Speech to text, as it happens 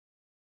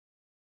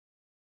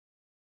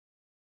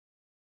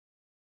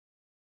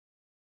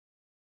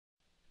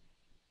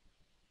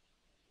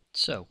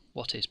So,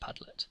 what is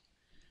Padlet?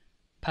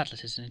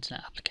 Padlet is an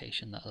internet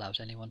application that allows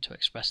anyone to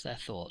express their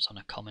thoughts on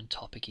a common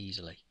topic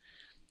easily.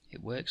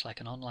 It works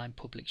like an online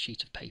public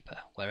sheet of paper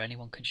where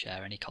anyone can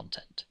share any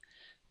content.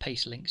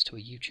 Paste links to a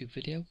YouTube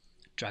video,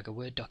 drag a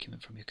Word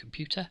document from your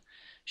computer,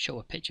 show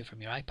a picture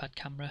from your iPad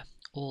camera,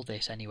 all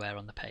this anywhere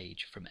on the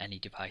page from any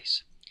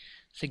device.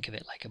 Think of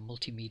it like a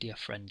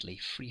multimedia-friendly,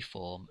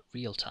 free-form,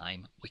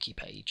 real-time wiki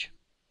page.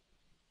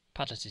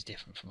 Padlet is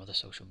different from other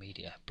social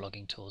media,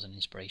 blogging tools and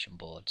inspiration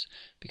boards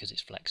because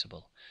it's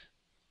flexible.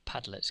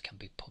 Padlets can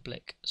be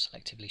public,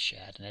 selectively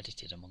shared and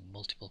edited among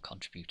multiple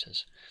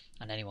contributors,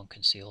 and anyone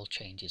can see all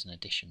changes and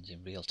additions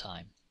in real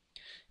time.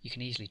 You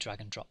can easily drag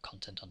and drop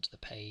content onto the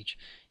page.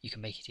 You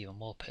can make it even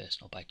more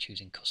personal by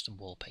choosing custom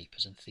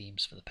wallpapers and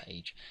themes for the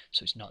page,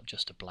 so it's not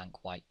just a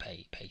blank white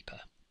paper.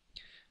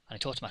 And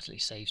it automatically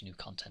saves new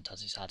content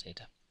as it's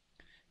added.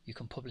 You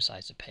can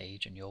publicise the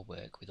page and your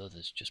work with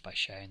others just by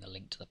sharing the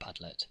link to the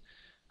Padlet,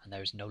 and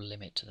there is no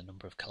limit to the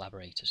number of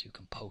collaborators who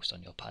can post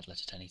on your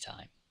Padlet at any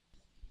time.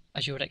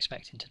 As you would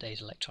expect in today's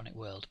electronic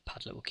world,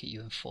 Padlet will keep you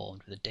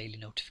informed with a daily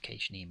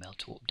notification email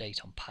to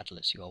update on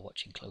Padlets you are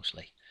watching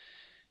closely.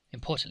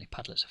 Importantly,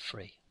 Padlets are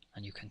free,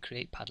 and you can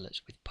create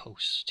Padlets with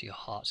posts to your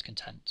heart's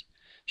content.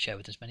 Share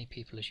with as many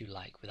people as you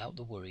like without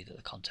the worry that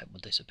the content will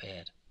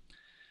disappear.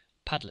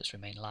 Padlets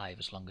remain live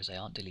as long as they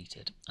aren't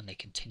deleted, and they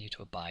continue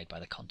to abide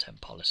by the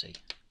content policy.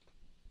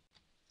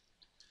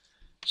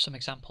 Some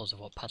examples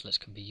of what Padlets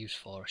can be used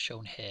for are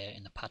shown here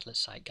in the Padlet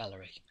site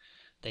gallery.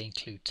 They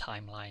include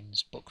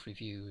timelines, book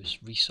reviews,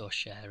 resource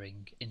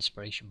sharing,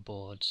 inspiration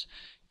boards,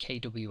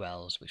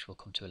 KWLs, which we'll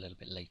come to a little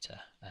bit later,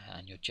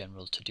 and your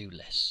general to-do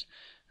lists,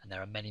 and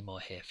there are many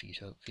more here for you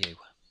to view.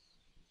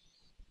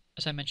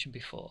 As I mentioned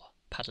before,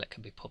 Padlet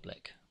can be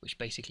public, which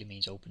basically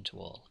means open to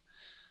all.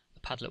 The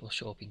Padlet will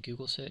show up in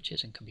Google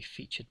searches and can be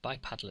featured by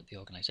Padlet the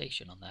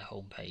organisation on their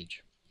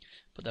homepage.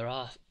 But there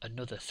are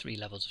another 3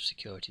 levels of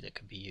security that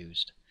can be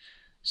used.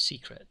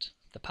 Secret.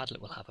 The Padlet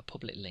will have a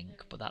public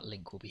link, but that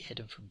link will be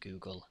hidden from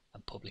Google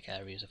and public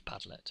areas of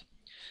Padlet.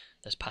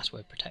 There's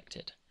password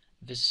protected.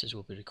 Visitors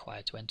will be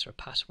required to enter a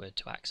password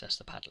to access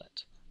the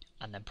Padlet.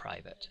 And then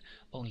private.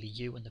 Only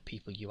you and the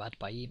people you add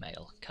by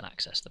email can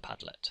access the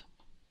Padlet.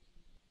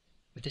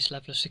 With this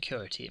level of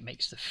security, it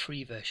makes the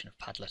free version of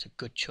Padlet a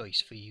good choice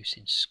for use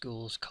in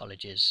schools,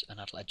 colleges and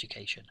adult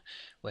education,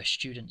 where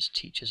students,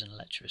 teachers and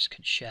lecturers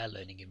can share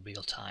learning in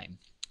real time,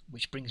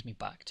 which brings me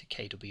back to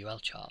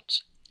KWL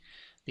charts.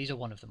 These are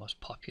one of the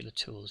most popular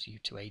tools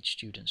used to aid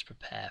students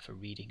prepare for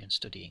reading and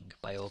studying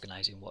by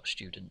organising what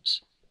students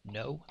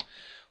know,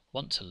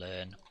 want to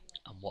learn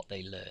and what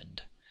they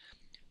learned.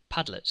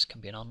 Padlets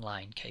can be an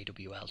online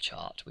KWL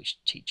chart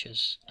which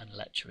teachers and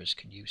lecturers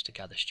can use to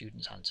gather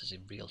students' answers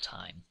in real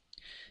time.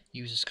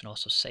 Users can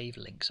also save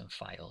links and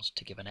files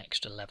to give an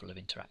extra level of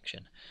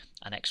interaction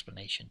and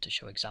explanation to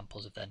show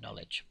examples of their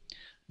knowledge,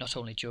 not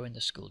only during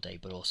the school day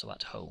but also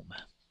at home.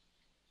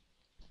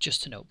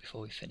 Just to note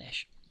before we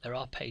finish, there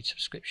are paid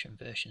subscription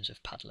versions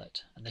of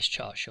Padlet, and this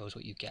chart shows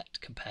what you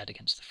get compared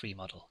against the free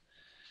model.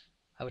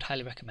 I would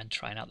highly recommend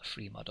trying out the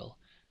free model,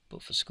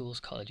 but for schools,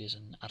 colleges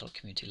and adult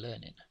community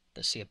learning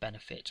that see a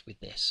benefit with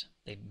this,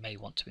 they may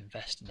want to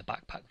invest in the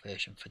backpack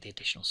version for the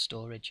additional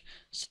storage,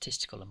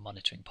 statistical and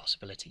monitoring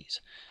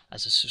possibilities,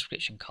 as the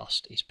subscription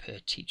cost is per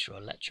teacher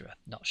or lecturer,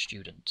 not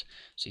student,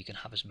 so you can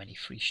have as many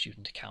free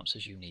student accounts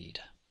as you need.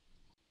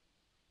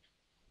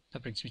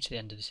 That brings me to the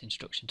end of this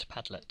introduction to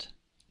Padlet.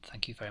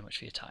 Thank you very much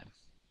for your time.